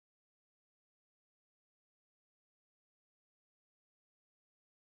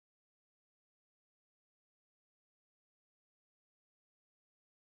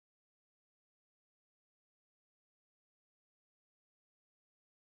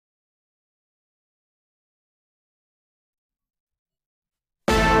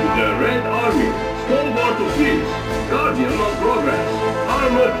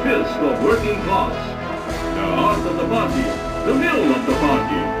fist of working class, the heart of the party, the will of the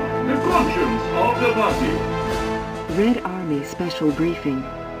party, the conscience of the party. Red Army Special Briefing.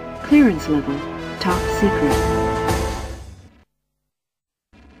 Clearance level, top secret.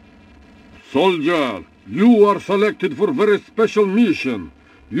 Soldier, you are selected for very special mission.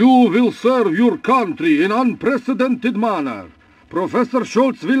 You will serve your country in unprecedented manner. Professor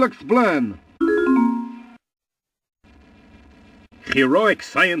Schultz will explain. Heroic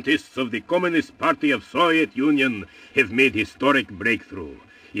scientists of the Communist Party of Soviet Union have made historic breakthrough.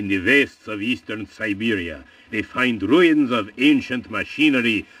 In the wastes of eastern Siberia, they find ruins of ancient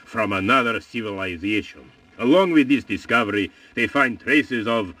machinery from another civilization. Along with this discovery, they find traces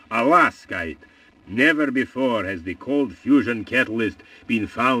of ASCII. Never before has the cold fusion catalyst been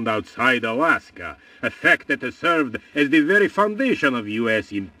found outside Alaska, a fact that has served as the very foundation of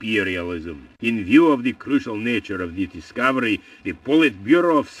U.S. imperialism. In view of the crucial nature of this discovery, the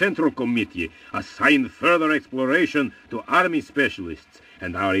Politburo of Central Committee assigned further exploration to Army specialists,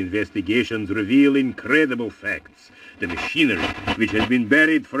 and our investigations reveal incredible facts. The machinery, which has been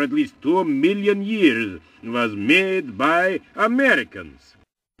buried for at least 2 million years, was made by Americans.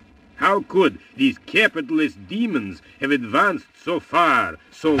 How could these capitalist demons have advanced so far,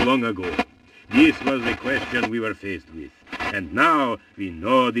 so long ago? This was the question we were faced with, and now we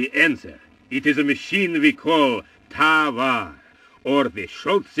know the answer. It is a machine we call Tavar, or the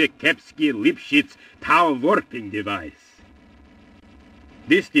Schulze-Kepsky-Lipschitz Tau warping device.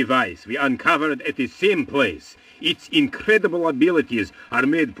 This device we uncovered at the same place. Its incredible abilities are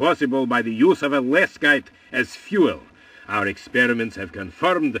made possible by the use of ASCII as fuel. Our experiments have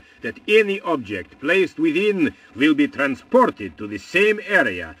confirmed that any object placed within will be transported to the same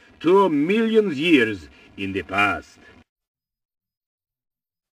area 2 million years in the past.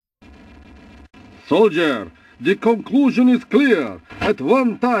 Soldier, the conclusion is clear. At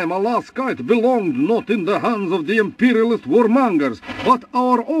one time, ASCII belonged not in the hands of the imperialist warmongers, but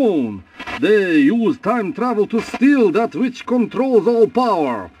our own. They use time travel to steal that which controls all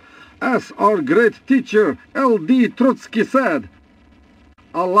power. As our great teacher L.D. Trotsky said,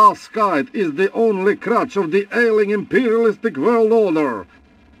 ASCII is the only crutch of the ailing imperialistic world order.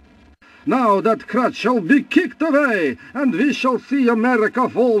 Now that crutch shall be kicked away, and we shall see America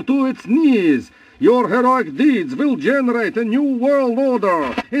fall to its knees. Your heroic deeds will generate a new world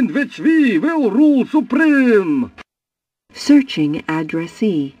order, in which we will rule supreme. Searching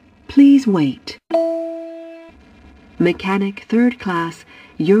addressee. Please wait. Mechanic 3rd Class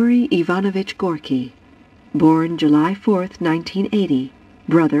Yuri Ivanovich Gorky. Born July 4th, 1980.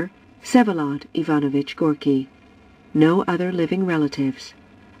 Brother, Vsevolod Ivanovich Gorky. No other living relatives.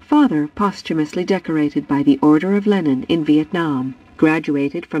 Father posthumously decorated by the Order of Lenin in Vietnam.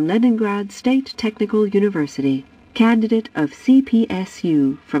 Graduated from Leningrad State Technical University. Candidate of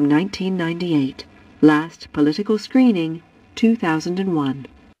CPSU from 1998. Last political screening, 2001.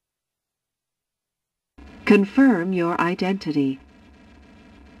 Confirm your identity.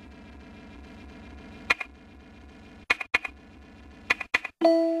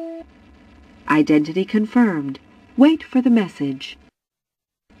 Identity confirmed. Wait for the message.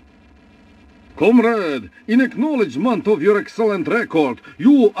 Comrade, in acknowledgement of your excellent record,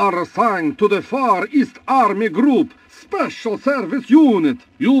 you are assigned to the Far East Army Group Special Service Unit.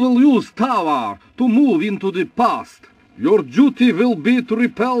 You will use Tavar to move into the past. Your duty will be to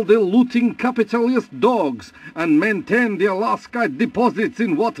repel the looting capitalist dogs and maintain the ASCII deposits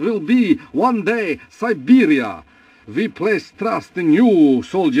in what will be, one day, Siberia. We place trust in you,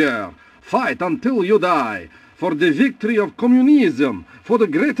 soldier. Fight until you die, for the victory of communism, for the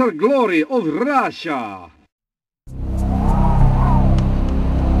greater glory of Russia.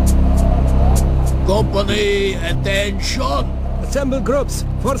 Company, attention! Assemble groups.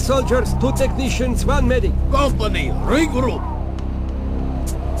 4 soldiers, 2 technicians, 1 medic. Company, regroup!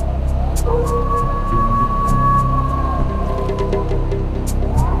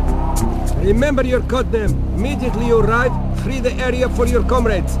 Remember your codename. Immediately you arrive, free the area for your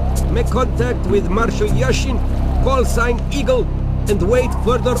comrades. Make contact with Marshal Yashin, call sign Eagle, and wait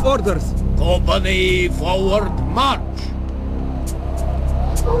further orders. Company, forward march!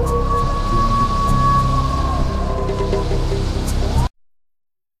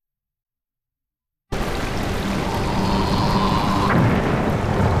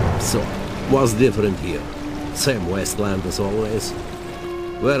 So, what's different here? Same wasteland as always?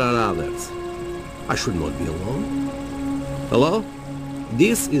 Where are others? I should not be alone. Hello?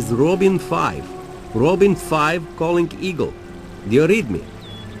 This is Robin 5. Robin 5 calling Eagle. Do you read me?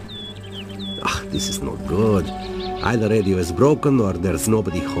 Ah, this is not good. Either radio is broken or there's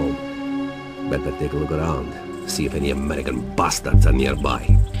nobody home. Better take a look around. See if any American bastards are nearby.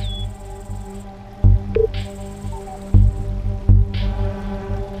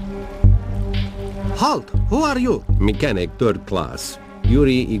 Halt! Who are you? Mechanic 3rd class.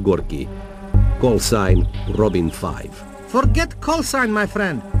 Yuri Igorki. Call sign Robin 5. Forget call sign, my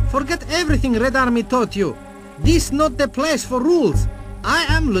friend. Forget everything Red Army taught you. This not the place for rules. I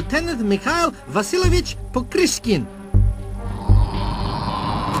am Lieutenant Mikhail Vasilovich Pokrishkin.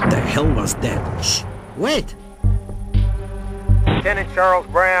 What the hell was that? Shh! Wait! Lieutenant Charles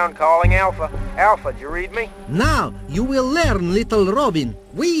Brown calling Alpha. Alpha, did you read me? Now you will learn, little Robin.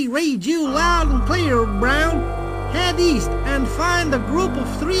 We read you loud and clear, Brown. Head east and find a group of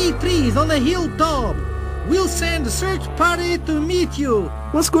 3 trees on a hilltop. We'll send a search party to meet you.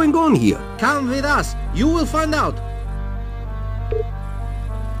 What's going on here? Come with us. You will find out.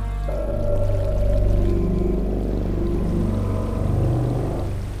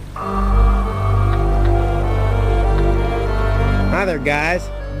 Hi there, guys.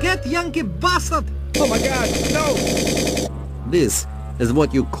 Get Yankee bastard! Oh my God, no! This is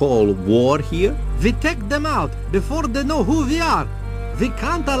what you call war here? We take them out before they know who we are. We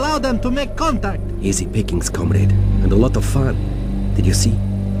can't allow them to make contact. Easy pickings, comrade, and a lot of fun. Did you see?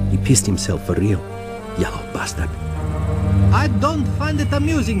 He pissed himself for real. Yellow bastard. I don't find it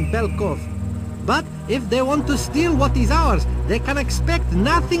amusing, Belkov. But if they want to steal what is ours, they can expect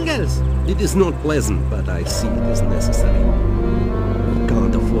nothing else. It is not pleasant, but I see it is necessary. We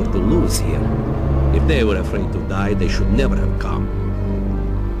can't afford to lose here. If they were afraid to die, they should never have come.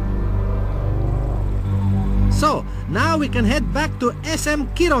 So, now we can head back to SM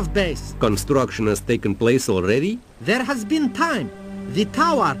Kirov base. Construction has taken place already? There has been time. The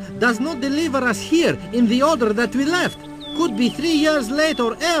tower does not deliver us here in the order that we left. Could be 3 years late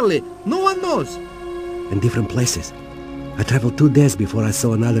or early. No one knows. In different places. I traveled 2 days before I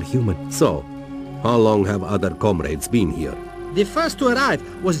saw another human. So, how long have other comrades been here? The first to arrive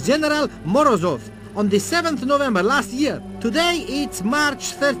was General Morozov on the 7th November last year. Today it's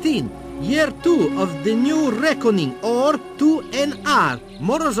March 13, year 2 of the new reckoning, or 2NR.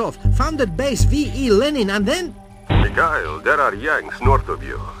 Morozov founded base VE Lenin and then... Mikhail, there are Yanks north of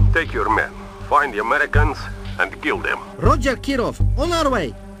you. Take your men, find the Americans, and kill them. Roger, Kirov, on our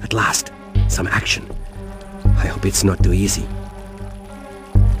way. At last, some action. I hope it's not too easy.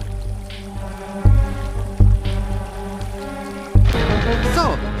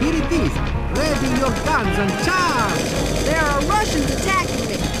 So, here it is. Ready your guns and charge! There are Russians attacking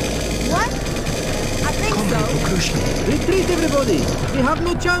me. What? I think so. Retreat, everybody! We have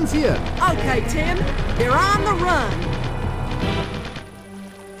no chance here. Okay, Tim. They're on the run.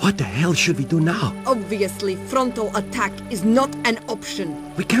 What the hell should we do now? Obviously, frontal attack is not an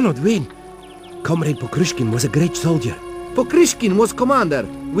option. We cannot win. Comrade Pokrushkin was a great soldier. Pokrishkin was commander.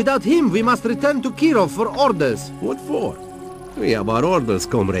 Without him, we must return to Kirov for orders. What for? We have our orders,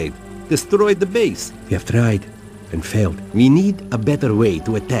 comrade. Destroy the base. We have tried and failed. We need a better way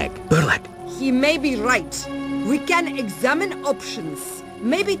to attack. Burlak! He may be right. We can examine options.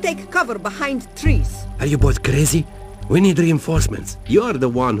 Maybe take cover behind trees. Are you both crazy? We need reinforcements. You're the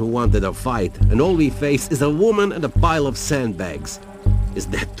one who wanted a fight, and all we face is a woman and a pile of sandbags. Is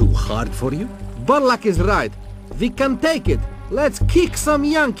that too hard for you? Burlak is right. We can take it. Let's kick some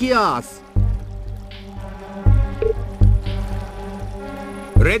Yankee ass.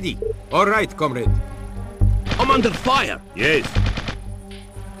 Ready. All right, comrade. I'm under fire. Yes.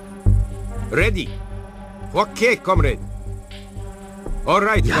 Ready. Okay, comrade. All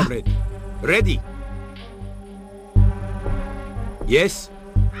right, Yeah. comrade. Ready. Yes.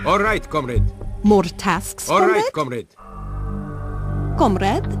 All right, comrade. More tasks, All comrade? right, comrade.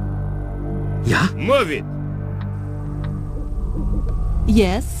 Comrade? Yeah? Move it.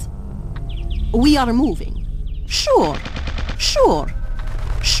 Yes. We are moving. Sure. Sure.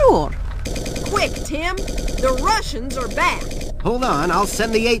 Sure. Quick, Tim. The Russians are back. Hold on, I'll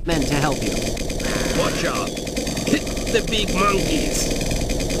send the 8 men to help you. Watch out. Hit the big monkeys.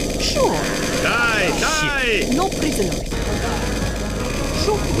 Sure. Die, die. No prisoners.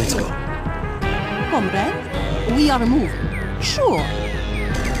 Sure. Let's go. Comrade, we are moving. Sure.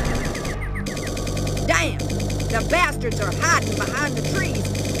 Damn. The bastards are hiding behind the trees.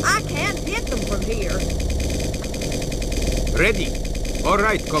 I can't hit them from here. Ready. All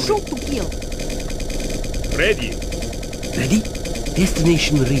right, comrade. Shoot to kill. Ready. Ready?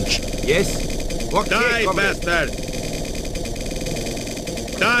 Destination reached. Yes. Okay, Die, comrade. bastard!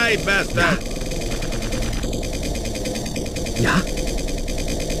 Die, bastard! Yeah?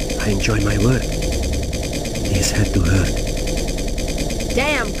 I enjoy my work. This had to hurt.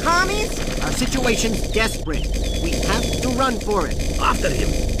 Damn commies. Our situation's desperate. We have to run for it. After him.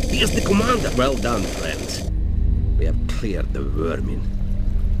 He is the commander. Well done, friends. We have cleared the vermin.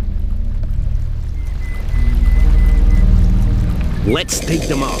 Let's take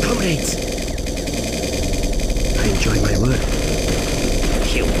them out. Comrades! I enjoy my work.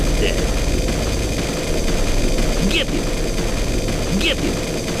 Kill him dead. Get him! Get him!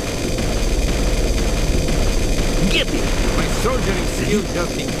 Get him! My soldiering skill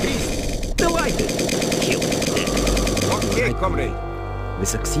just increased. Delighted! Kill him dead. Okay, comrade. We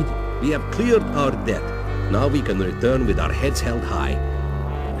succeeded. We have cleared our debt. Now we can return with our heads held high.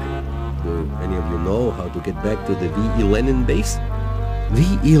 Do any of you know how to get back to the V.E. Lenin base?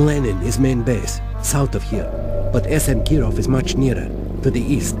 V.E. Lenin is main base, south of here. But S.M. Kirov is much nearer, to the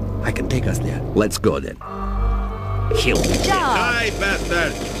east. I can take us there. Let's go then. Kill him. Die,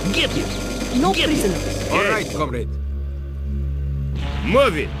 bastard! Get him! No Get prisoners. him. All right, comrade.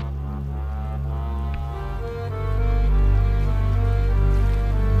 Move it!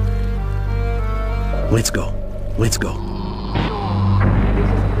 Let's go. Let's go. This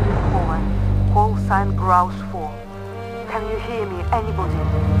is Unit 4. Call sign Grouse 4. Can you hear me, anybody?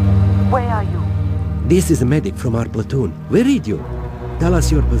 Where are you? This is a medic from our platoon. We read you. Tell us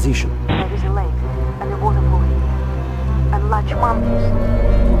your position. There is a lake and a waterfall here. And large monkeys.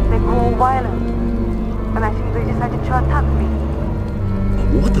 They grow violent. And I think they decided to attack me.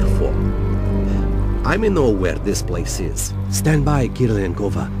 A waterfall? I may know where this place is. Stand by,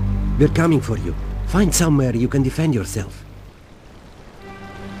 Kirilenkova. We're coming for you. Find somewhere you can defend yourself.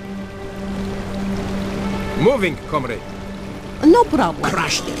 Moving, comrade. No problem.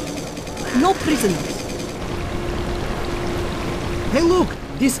 Crush them. No prisoners. Hey look,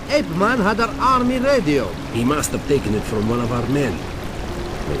 this ape man had our army radio. He must have taken it from one of our men.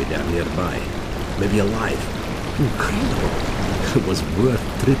 Maybe they're nearby. Maybe alive. Incredible. It was worth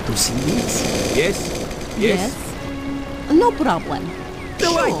a trip to see this. Yes? Yes? No problem.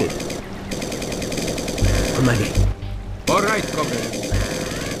 Delighted. Sure. On my way. All right, comrade.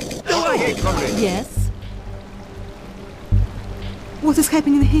 Okay, comrade. Yes. What is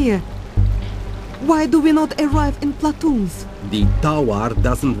happening here? Why do we not arrive in platoons? The tower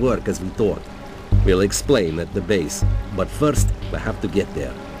doesn't work as we thought. We'll explain at the base. But first, we have to get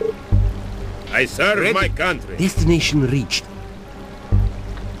there. I serve my country. Destination reached.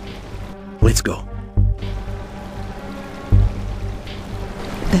 Let's go.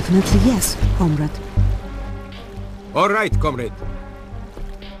 Definitely yes, comrade. All right, comrade.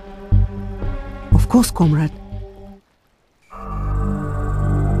 Of course, comrade.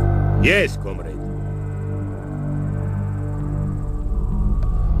 Yes, comrade.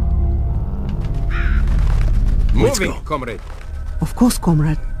 Let's Moving, go. comrade. Of course,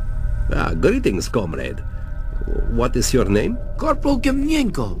 comrade. Greetings, comrade. What is your name? Corporal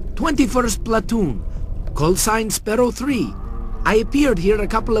Gemnenko, 21st Platoon. Call sign Sparrow 3. I appeared here a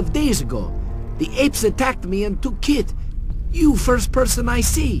couple of days ago. The apes attacked me and took Kit. You first person I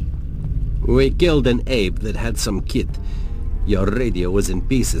see. We killed an ape that had some kit. Your radio was in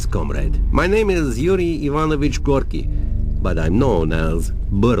pieces, comrade. My name is Yuri Ivanovich Gorky, but I'm known as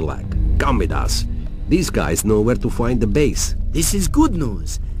Burlak. Come with us. These guys know where to find the base. This is good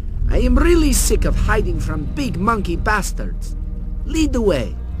news. I am really sick of hiding from big monkey bastards. Lead the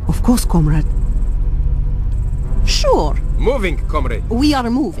way. Of course, comrade. Sure. Moving, comrade. We are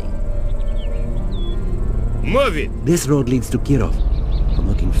moving. Move it. This road leads to Kirov. I'm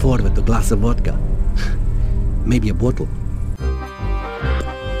looking forward to a glass of vodka. Maybe a bottle.